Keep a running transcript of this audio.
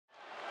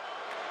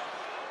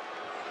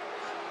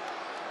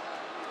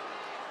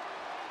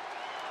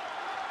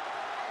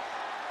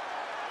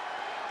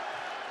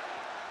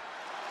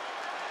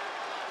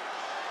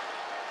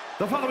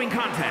The following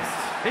contest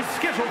is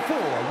scheduled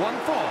for one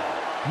fall.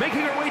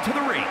 Making her way to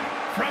the ring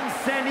from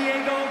San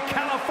Diego,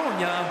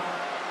 California,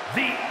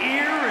 the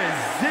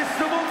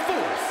irresistible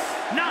force,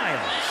 Niles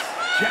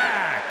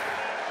Jack.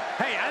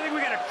 Hey, I think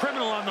we got a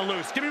criminal on the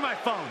loose. Give me my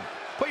phone.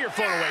 Put your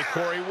phone away,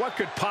 Corey. What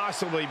could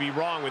possibly be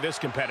wrong with this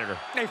competitor?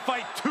 They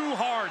fight too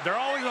hard. They're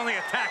always on the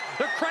attack.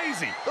 They're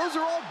crazy. Those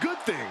are all good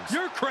things.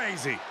 You're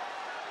crazy.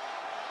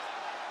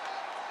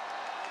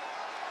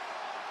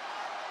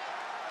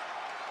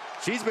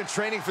 She's been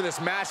training for this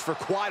match for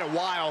quite a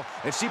while,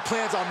 and she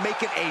plans on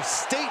making a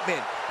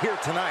statement here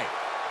tonight.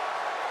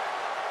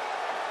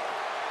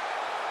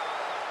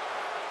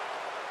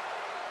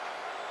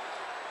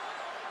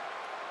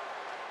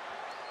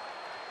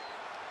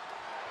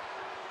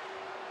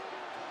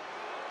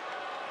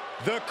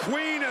 The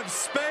Queen of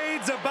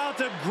Spades about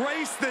to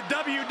grace the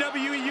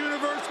WWE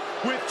Universe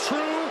with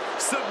true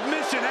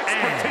submission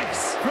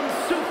expertise. And from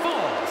Sioux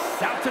Falls,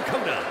 South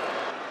Dakota,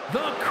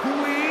 the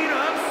Queen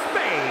of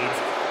Spades,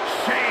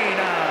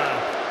 Shayna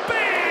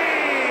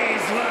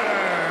Baszler.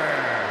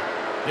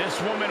 This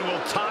woman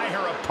will tie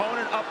her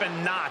opponent up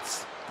in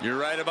knots. You're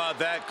right about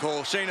that,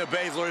 Cole. Shayna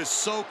Baszler is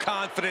so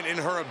confident in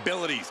her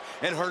abilities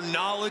and her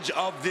knowledge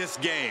of this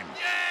game.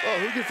 Well,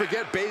 who can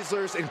forget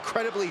Baszler's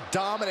incredibly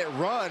dominant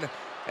run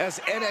as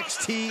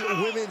NXT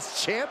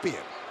Women's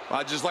Champion?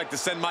 I'd just like to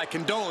send my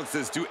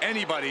condolences to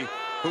anybody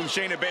whom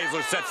Shayna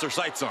Baszler sets her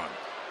sights on.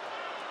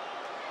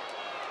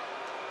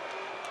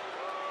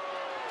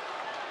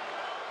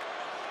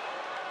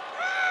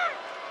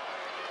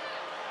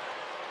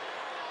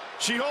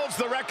 She holds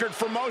the record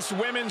for most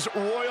women's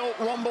Royal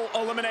Rumble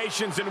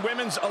eliminations and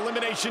women's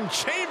Elimination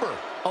Chamber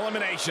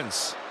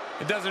eliminations.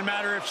 It doesn't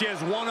matter if she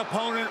has one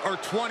opponent or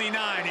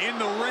 29. In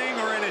the ring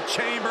or in a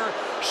chamber,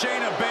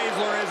 Shayna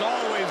Baszler is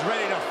always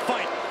ready to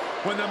fight.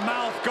 When the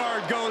mouth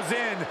guard goes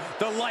in,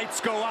 the lights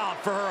go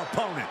out for her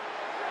opponent.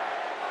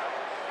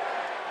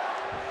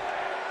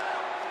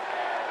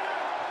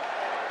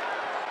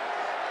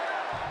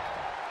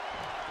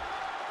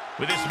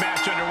 With this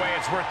match underway,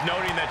 it's worth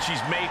noting that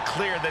she's made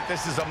clear that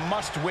this is a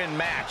must-win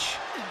match.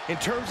 In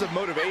terms of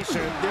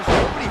motivation, there's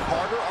nobody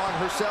harder on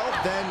herself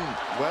than,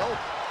 well,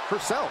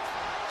 herself.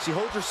 She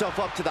holds herself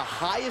up to the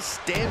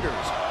highest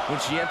standards when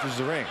she enters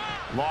the ring.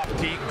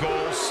 Lofty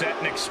goals set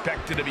and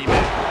expected to be met.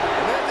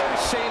 And then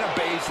there's Shayna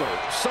Baszler,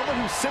 someone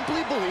who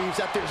simply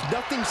believes that there's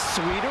nothing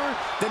sweeter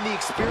than the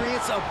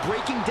experience of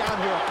breaking down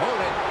her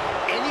opponent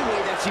any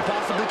way that she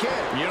possibly can.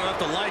 You don't have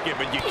to like it,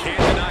 but you can't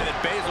deny that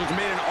Baszler's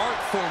made an art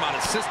form out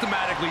of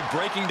systematically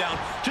breaking down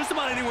just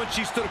about anyone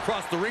she stood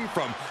across the ring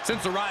from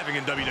since arriving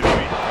in WWE.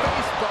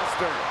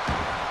 Facebuster.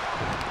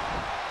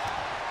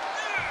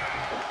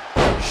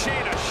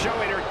 Shayna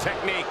showing her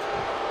technique.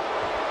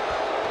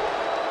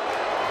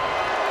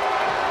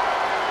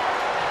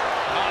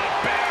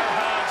 Bear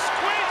hug,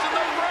 squeezing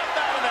the breath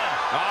out of them.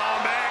 Oh,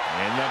 man.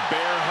 And the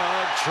bear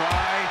hug,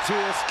 trying to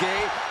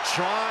escape,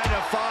 trying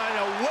to find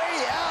a way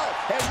out,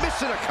 and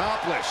mission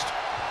accomplished.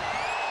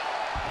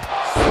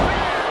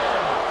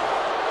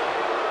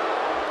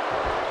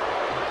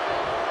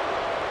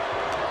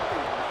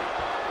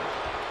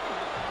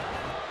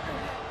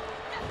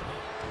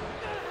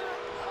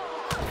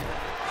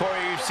 Corey,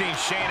 you've seen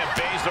Shayna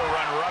Baszler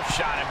run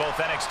roughshod in both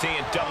NXT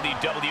and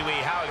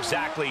WWE. How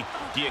exactly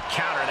do you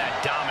counter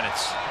that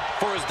dominance?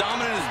 For as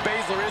dominant as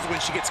Baszler is,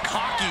 when she gets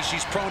cocky,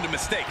 she's prone to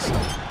mistakes.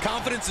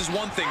 Confidence is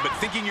one thing, but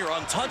thinking you're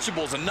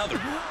untouchable is another.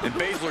 And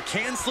Baszler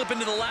can slip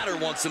into the ladder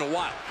once in a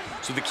while.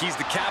 So the key is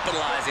to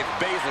capitalize if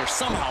Baszler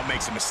somehow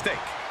makes a mistake.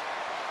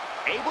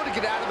 Able to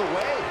get out of the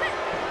way.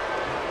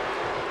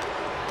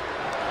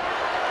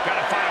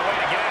 Gotta find a way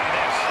to get out of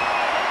this.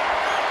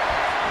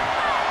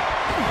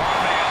 Oh,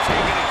 man,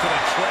 taking it to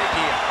the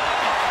trachea.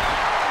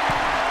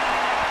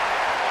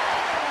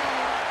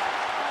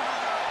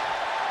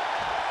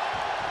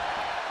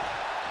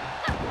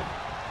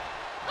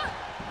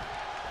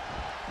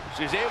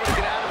 She's able to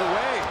get out of the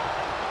way.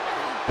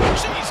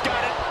 She's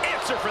got an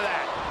answer for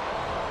that.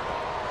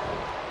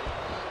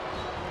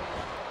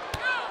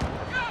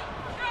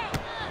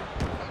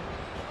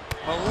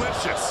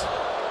 Malicious.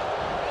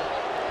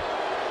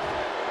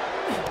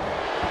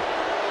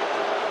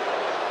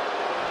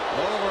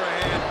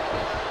 Overhand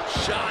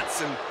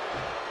shots and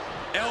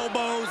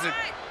elbows and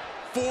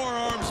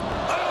forearms.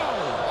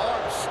 Oh!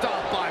 Arm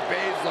stopped by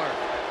Baszler.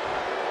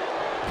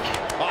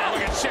 Oh,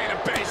 look at Shayna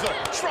Baszler.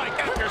 Strike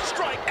after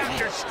strike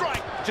after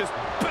strike. Just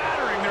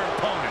battering their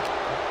opponent.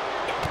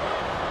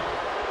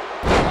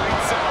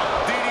 Lights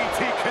out.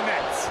 DDT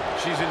connects.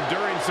 She's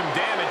enduring some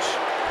damage.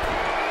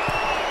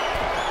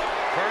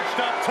 Perched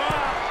up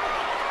top.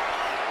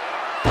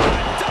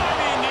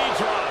 Diving knee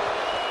drop.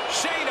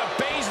 Shayna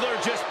Baszler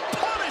just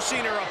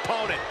punishing her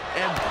opponent.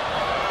 And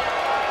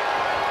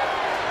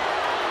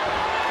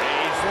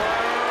Baszler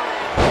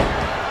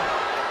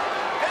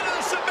into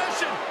the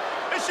submission.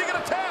 Is she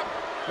gonna tap?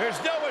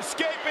 There's no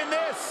escaping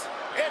this.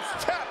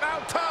 It's tap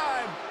out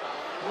time.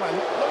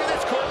 Look at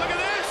this, Corey. Look at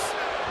this.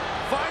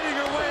 Finding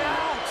her way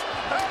out.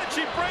 How did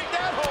she break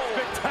that hold?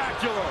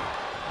 Spectacular.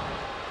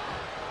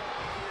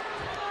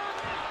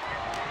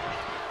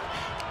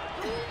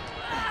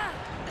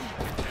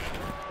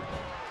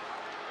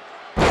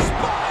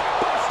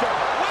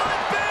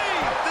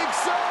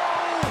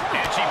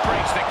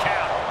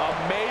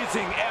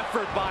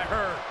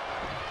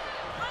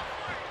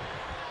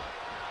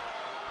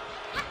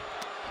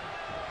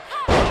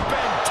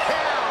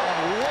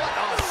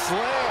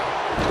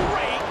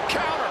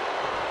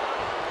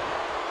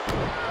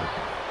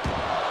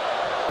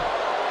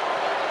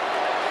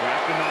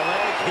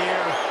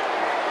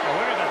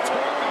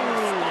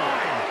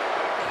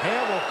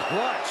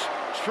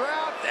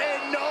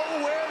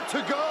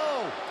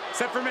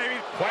 except for maybe...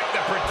 Quite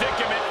the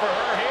predicament for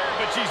her here,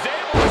 but she's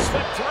able to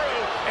slip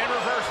through and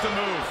reverse the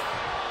move.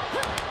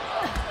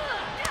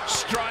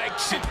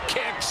 Strikes and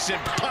kicks and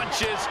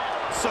punches.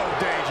 So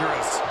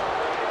dangerous.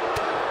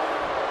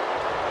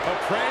 A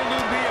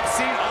prelude we have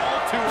seen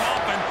all too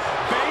often.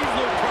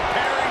 Baszler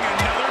preparing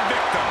another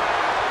victim.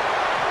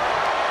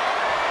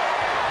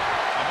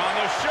 Up on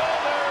the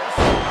shoulders.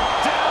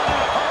 Down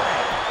in a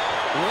hurry.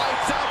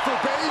 Lights out for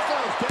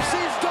Baszler.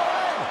 She's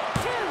done.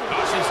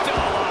 Oh, she's still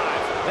alive.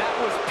 That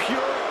was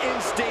pure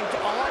instinct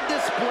on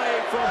display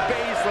from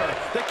Baszler.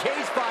 The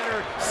cage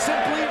fighter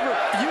simply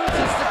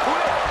refuses to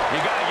quit. You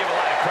gotta give a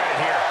lot of credit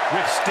here,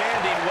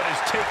 withstanding what has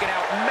taken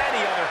out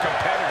many other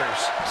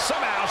competitors.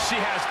 Somehow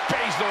she has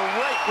Baszler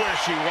right where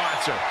she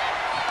wants her.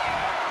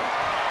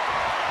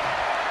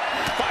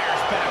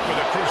 Fires back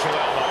with a crucial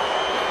elbow.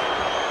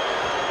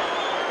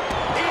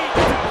 Eat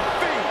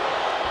defeat.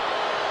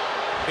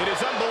 It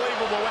is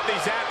unbelievable what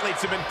these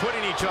athletes have been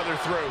putting each other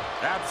through.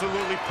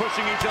 Absolutely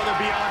pushing each other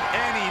beyond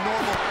any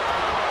normal...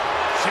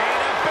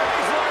 Shayna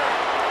Baszler.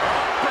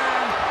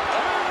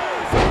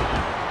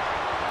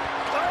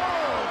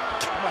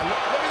 Up and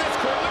look at this,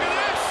 Cole. Look at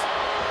this.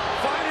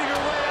 Finding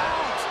her way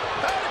out.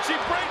 How did she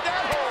break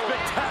that hold?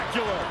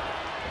 Spectacular.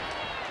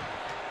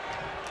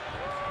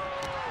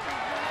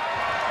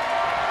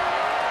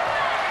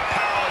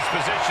 Powerless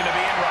position to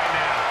be in right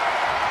now.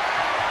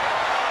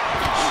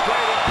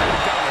 Straight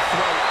impact down the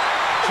throat.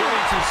 She'll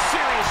need some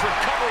serious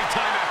recovery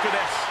time after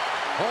this.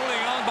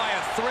 Holding on by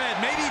a thread,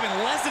 maybe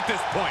even less at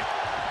this point.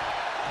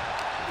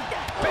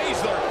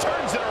 Baszler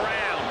turns it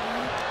around.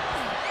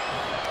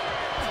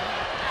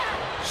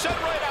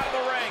 Shut right out of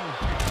the ring.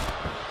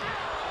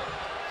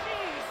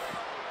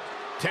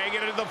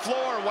 Taking it to the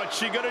floor. What's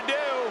she gonna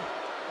do?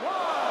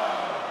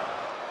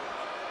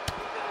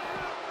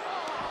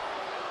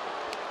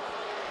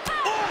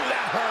 Oh,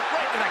 that hurt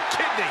right to the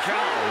kidney.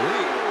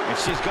 Golly. And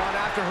she's gone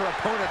after her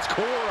opponent's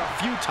core a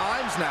few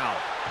times now.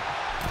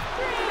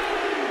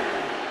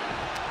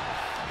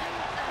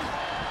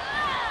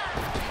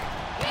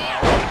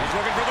 He's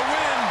looking for the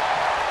win.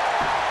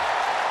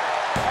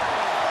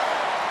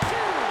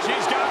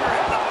 She's got her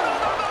head. No.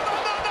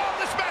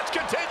 This match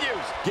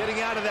continues.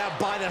 Getting out of that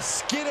by the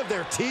skin of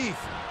their teeth.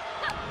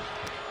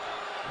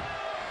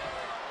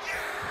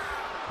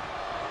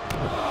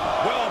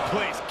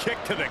 Well-placed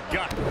kick to the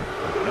gut.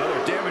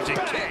 Another damaging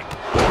kick.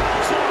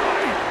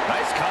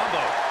 Nice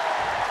combo.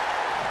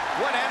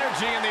 What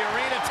energy in the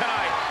arena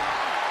tonight.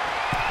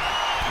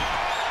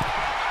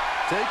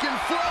 Taking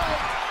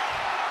flight.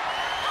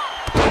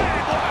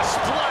 Bang, what a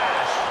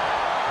splash.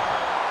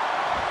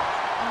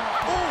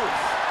 Oof.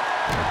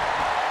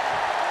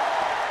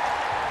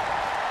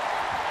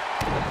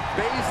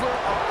 Baszler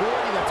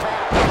avoiding the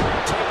tap.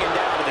 Taken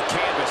down to the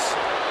canvas.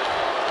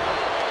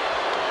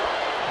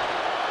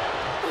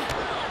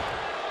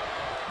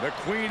 The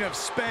Queen of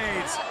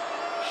Spades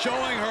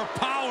showing her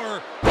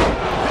power.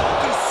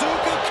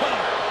 Yokosuka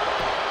cover.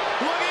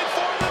 Looking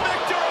for the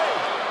victory.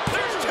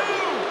 There's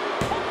two.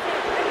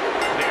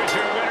 There's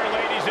your winner,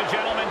 ladies and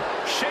gentlemen.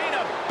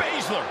 Shayna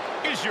Baszler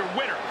is your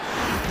winner.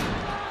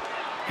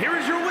 Here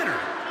is your winner,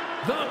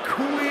 the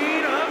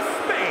Queen of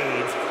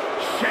Spades,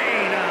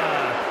 Shayna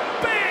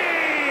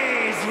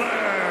Baszler.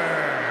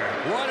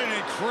 What an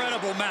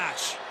incredible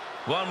match.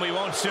 One we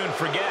won't soon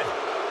forget.